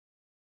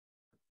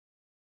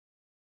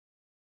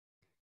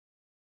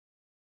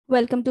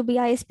Welcome to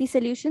BISP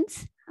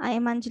Solutions. I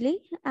am Anjali,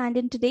 and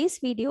in today's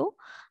video,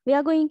 we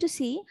are going to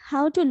see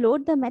how to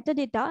load the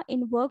metadata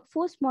in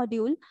workforce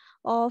module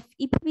of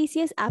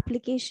EPBCS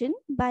application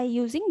by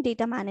using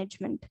data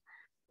management.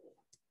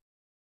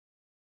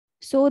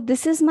 So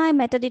this is my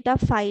metadata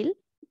file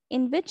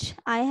in which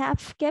I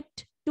have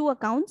kept two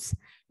accounts,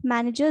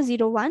 manager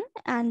 01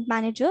 and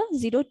manager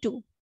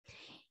 02.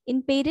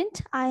 In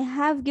parent, I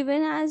have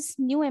given as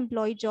new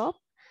employee job.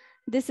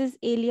 This is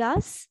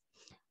alias.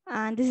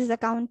 And this is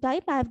account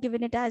type. I have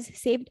given it as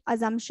saved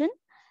assumption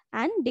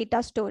and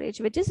data storage,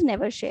 which is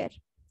never share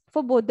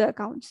for both the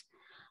accounts.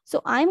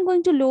 So I'm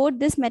going to load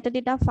this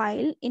metadata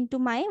file into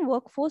my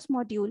workforce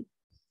module.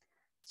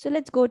 So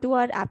let's go to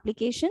our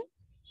application.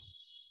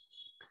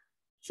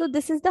 So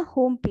this is the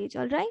home page,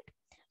 all right?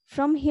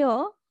 From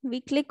here,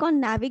 we click on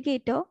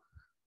navigator.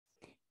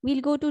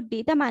 We'll go to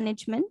data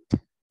management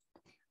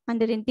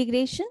under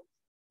integration.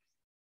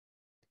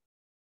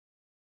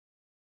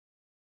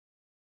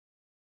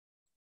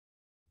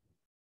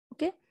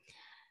 Okay.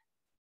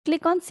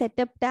 Click on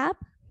setup tab.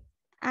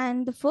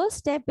 And the first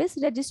step is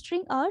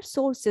registering our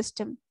source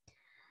system.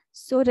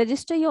 So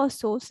register your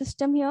source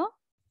system here.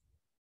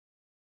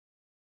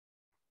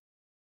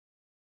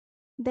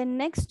 Then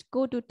next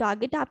go to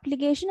target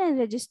application and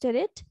register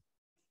it.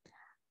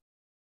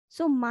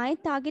 So my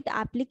target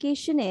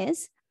application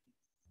is,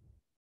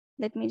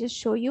 let me just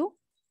show you.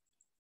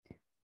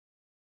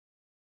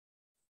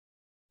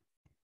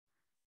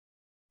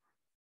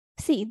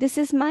 See, this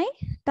is my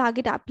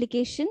target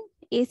application,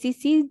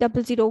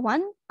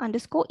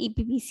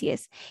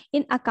 ACC001_EPBCS.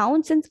 In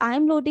account, since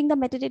I'm loading the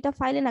metadata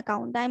file in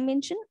account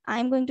dimension,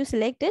 I'm going to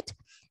select it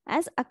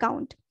as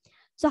account.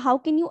 So how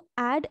can you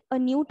add a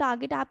new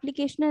target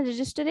application and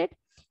register it?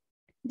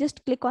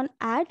 Just click on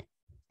add.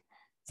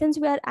 Since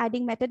we are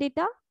adding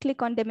metadata,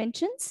 click on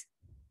dimensions.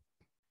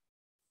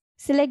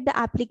 Select the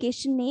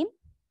application name.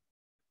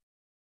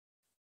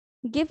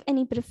 Give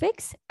any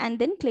prefix and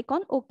then click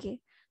on OK.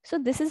 So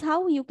this is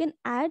how you can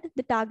add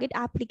the target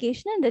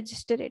application and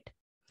register it.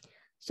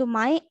 So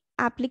my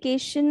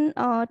application,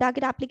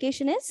 target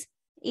application is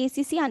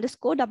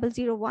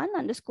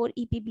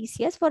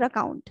ACC_001_EPBCS for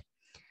account.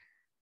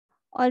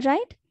 All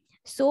right.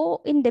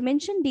 So in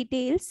dimension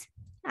details,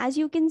 as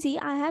you can see,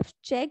 I have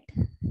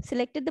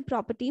selected the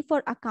property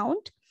for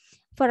account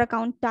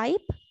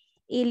type,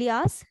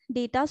 alias,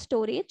 data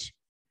storage,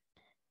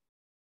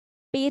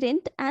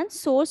 parent, and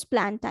source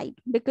plan type,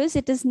 because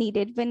it is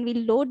needed. When we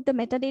load the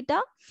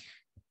metadata,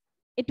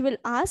 it will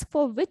ask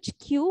for which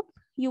cube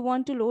you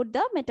want to load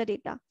the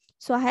metadata.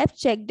 So I have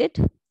checked it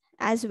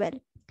as well.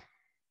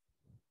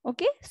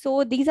 Okay,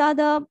 so these are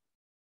the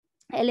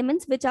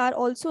elements which are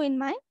also in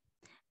my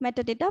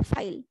metadata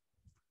file.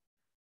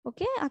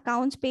 Okay,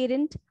 accounts,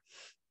 parent,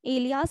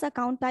 alias,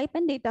 account type,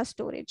 and data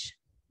storage.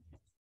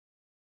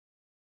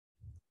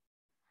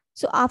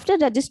 So after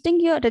registering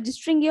your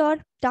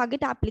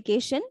target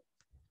application,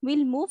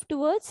 we'll move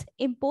towards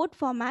import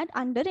format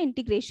under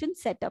integration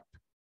setup.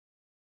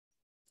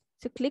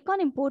 So click on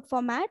import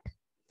format.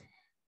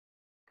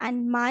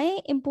 And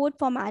my import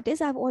format is,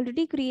 I've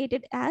already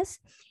created as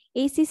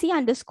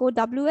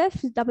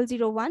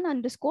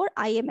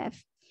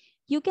ACC_WF001_IMF.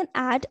 You can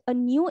add a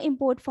new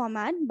import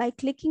format by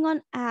clicking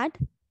on add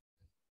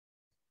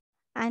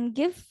and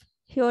give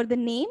here the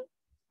name,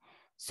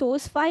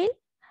 source file,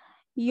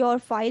 your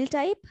file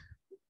type.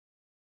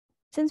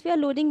 Since we are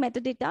loading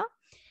metadata,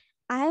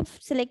 I have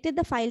selected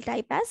the file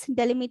type as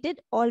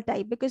delimited all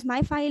type because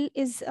my file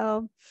is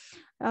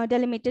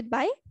delimited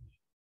by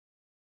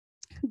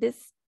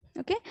this.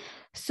 Okay,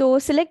 so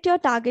select your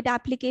target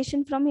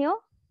application from here.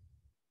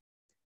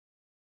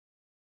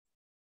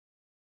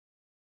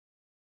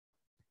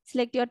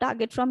 Select your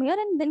target from here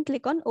and then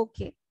click on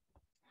OK.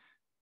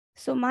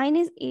 So mine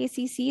is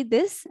ACC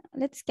this.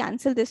 Let's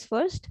cancel this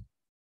first.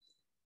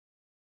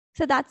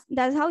 So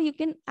that's how you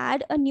can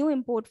add a new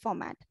import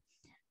format.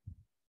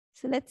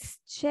 So let's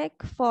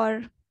check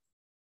for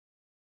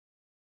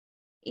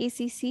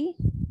ACC.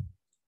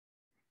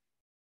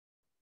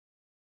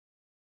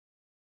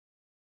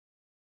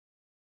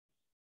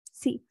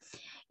 See,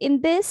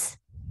 in this,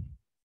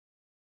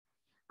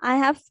 I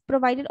have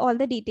provided all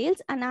the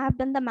details and I have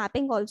done the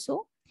mapping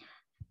also.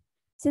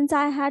 Since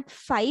I had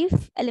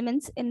 5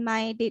 elements in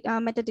my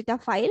metadata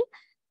file,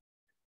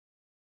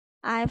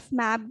 I've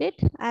mapped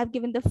it. I've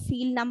given the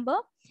field number,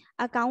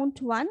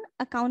 account 1,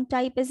 account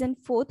type is in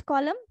 4th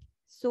column.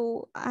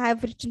 So I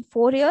have written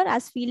 4 here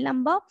as field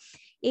number,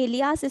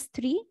 alias is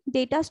 3,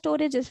 data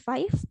storage is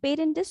 5,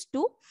 parent is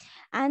 2.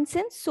 And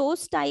since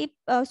source type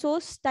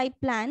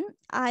plan,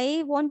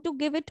 I want to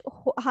give it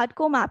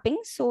hardcore mapping.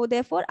 So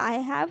therefore I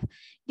have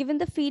given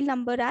the field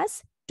number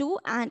as 2,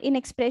 and in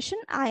expression,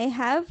 I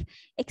have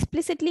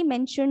explicitly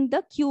mentioned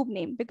the cube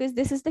name because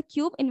this is the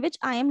cube in which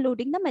I am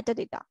loading the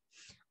metadata.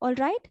 All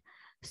right.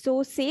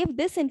 So save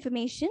this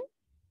information.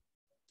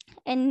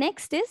 And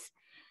next is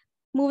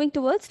moving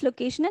towards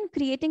location and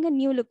creating a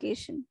new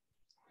location.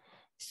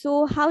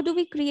 So how do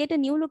we create a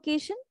new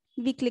location?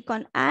 We click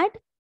on add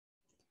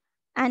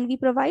and we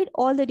provide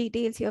all the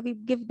details here. We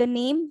give the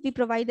name, we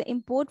provide the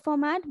import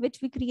format, which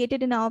we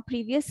created in our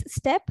previous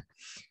step.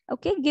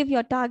 Okay, give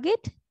your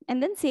target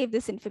and then save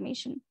this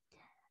information.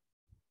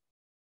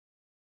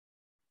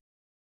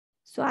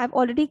 So I've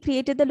already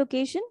created the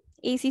location,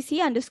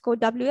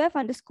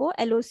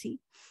 ACC_WF_LOC.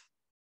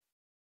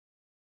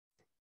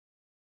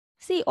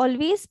 See,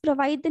 always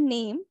provide the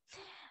name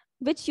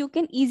which you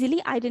can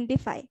easily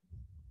identify.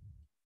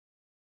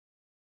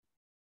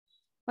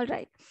 All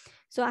right,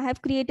 so I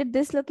have created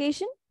this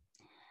location.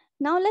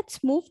 Now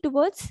let's move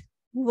towards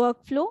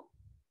workflow,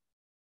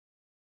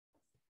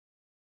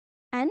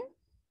 and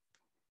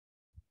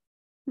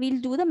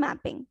we'll do the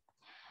mapping.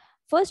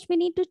 First, we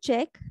need to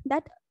check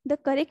that the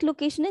correct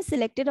location is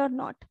selected or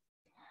not.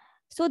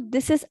 So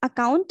this is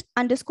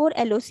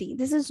account_LOC.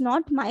 This is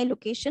not my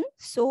location.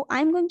 So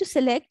I'm going to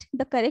select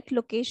the correct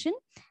location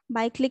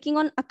by clicking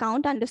on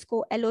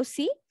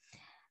account_LOC.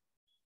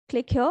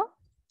 Click here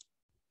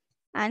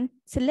and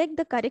select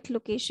the correct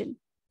location.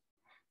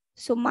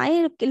 So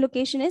my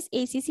location is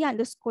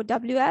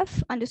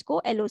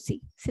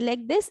ACC_WF_LOC.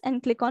 Select this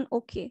and click on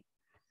OK.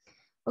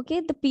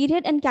 Okay, the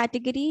period and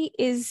category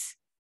is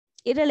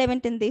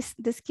irrelevant in this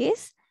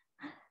case.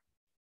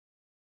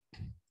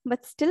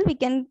 But still we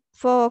can,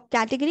 for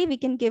category, we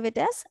can give it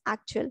as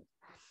actual.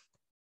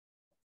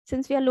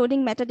 Since we are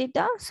loading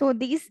metadata, so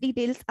these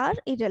details are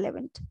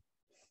irrelevant.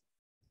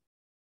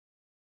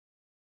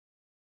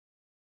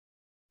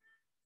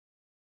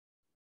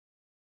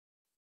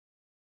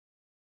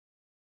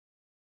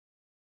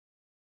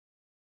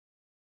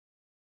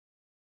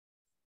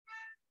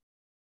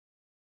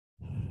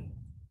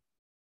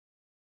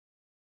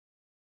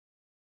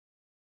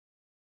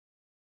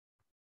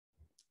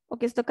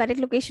 Okay, so the correct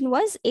location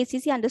was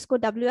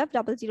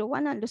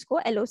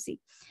ACC_WF0001_LOC.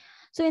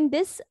 So in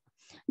this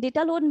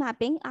data load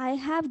mapping, I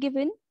have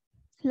given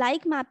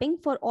like mapping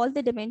for all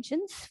the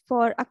dimensions.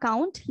 For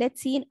account,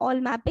 let's see, in all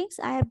mappings,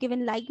 I have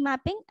given like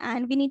mapping,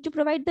 and we need to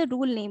provide the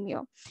rule name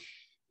here.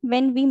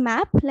 When we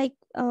map, like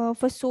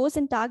for source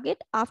and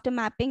target, after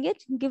mapping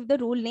it, give the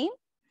rule name.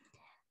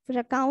 For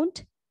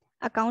account,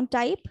 account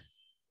type,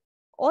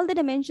 all the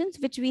dimensions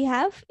which we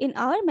have in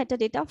our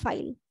metadata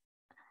file.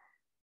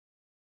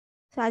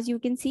 So as you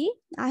can see,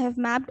 I have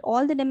mapped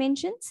all the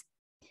dimensions.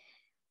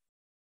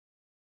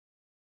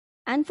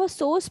 And for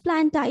source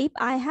plan type,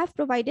 I have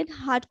provided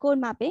hardcore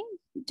mapping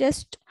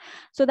just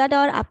so that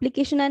our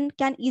application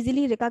can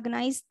easily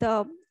recognize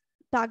the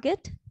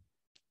target.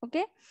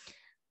 Okay.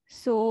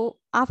 So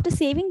after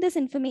saving this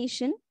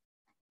information,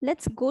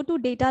 let's go to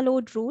data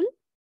load rule.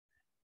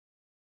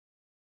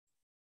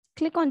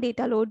 Click on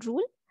data load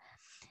rule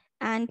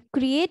and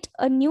create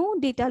a new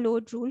data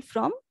load rule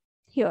from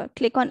here.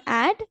 Click on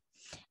add,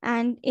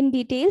 and in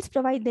details,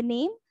 provide the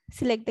name,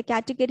 select the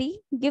category,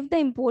 give the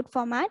import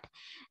format,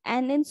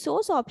 and in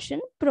source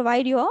option,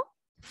 provide your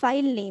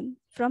file name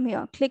from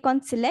here. Click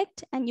on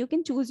select and you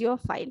can choose your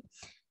file.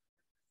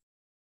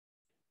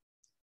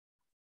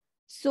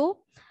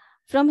 So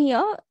from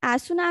here,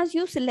 as soon as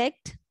you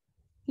select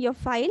your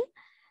file,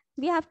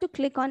 we have to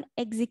click on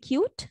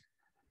execute,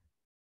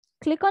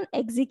 click on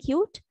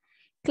execute,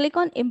 click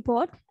on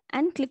import,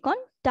 and click on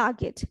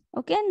target.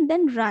 Okay, and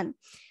then run.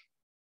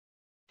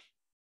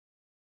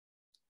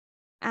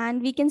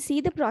 And we can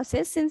see the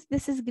process. Since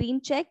this is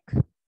green check,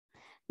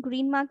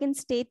 green mark in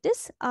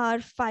status, our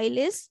file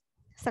is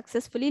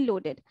successfully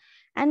loaded.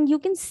 And you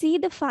can see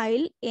the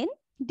file in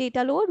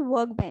data load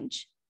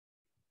workbench.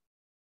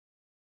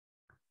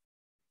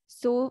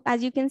 So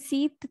as you can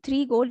see, the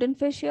 3 golden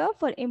fish here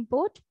for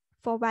import,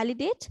 for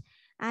validate,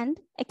 and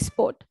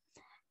export.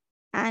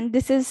 And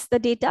this is the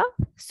data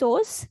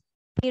source,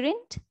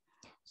 parent,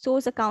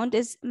 source account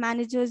is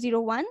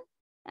manager01,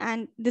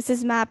 and this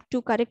is mapped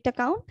to correct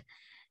account,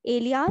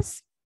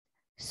 alias,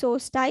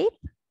 source type,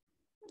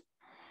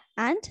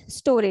 and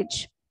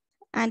storage,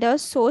 and a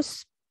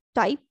source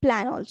type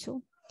plan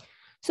also.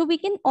 So we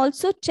can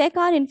also check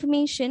our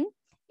information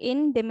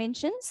in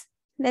dimensions.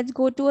 Let's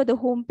go to the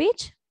home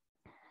page.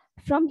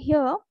 From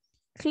here,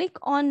 click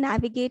on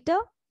navigator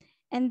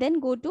and then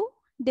go to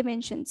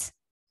dimensions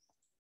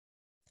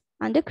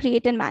under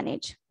create and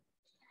manage.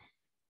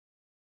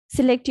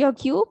 Select your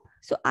cube.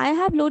 So I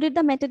have loaded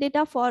the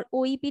metadata for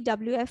OEP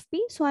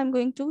WFP. So I'm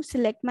going to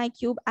select my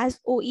cube as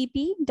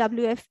OEP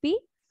WFP.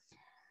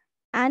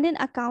 And in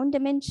account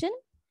dimension,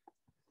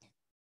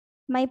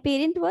 my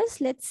parent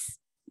was, let's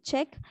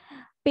check,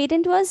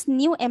 parent was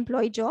new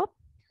employee job.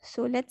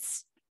 So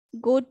let's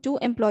go to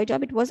employee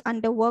job. It was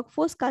under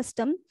workforce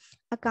custom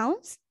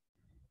accounts.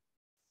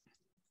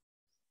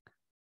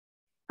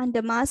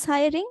 Under mass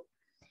hiring,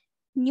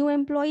 new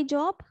employee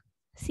job.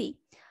 See,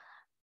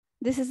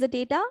 this is the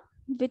data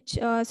which,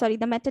 the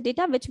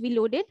metadata which we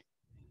loaded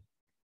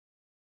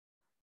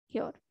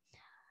here.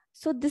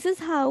 So this is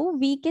how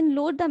we can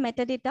load the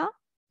metadata.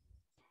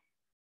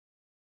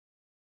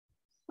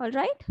 All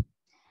right.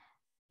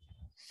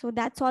 So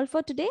that's all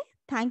for today.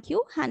 Thank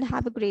you and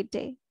have a great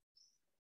day.